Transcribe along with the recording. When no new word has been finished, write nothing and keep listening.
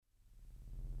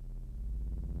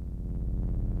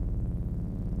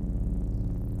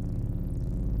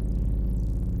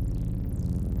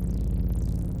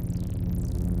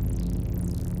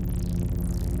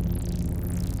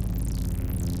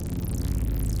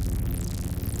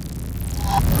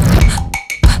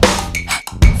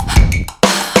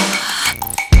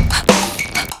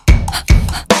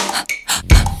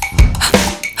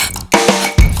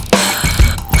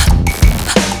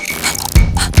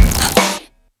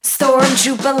Don't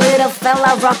droop a little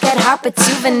fella, rocket heart but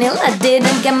too vanilla.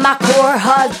 Didn't get my core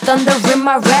hard, thunder in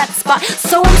my rat spot.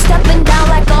 So I'm stepping down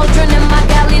like Aldrin in my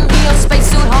Galileo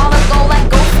spacesuit. Hologo like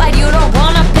go fight, you don't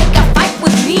wanna pick a fight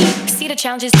with me. See the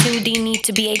challenges 2D, need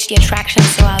to be HD attraction,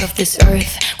 so out of this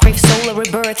earth. Crave solar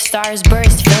rebirth, stars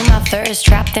burst, fill my thirst.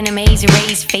 Trapped in a maze,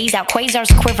 erase, phase out,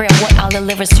 quasars quiver at what I'll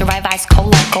deliver. Survive ice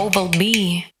cold like oval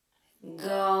B.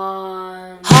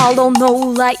 Gone. Hollow, no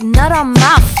light, not on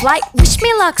my flight. Wish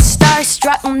me luck,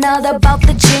 starstruck, not about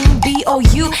the Jing B. Oh,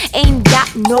 you ain't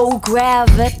got no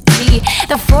gravity.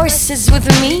 The force is with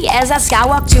me as I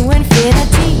skywalk to infinity.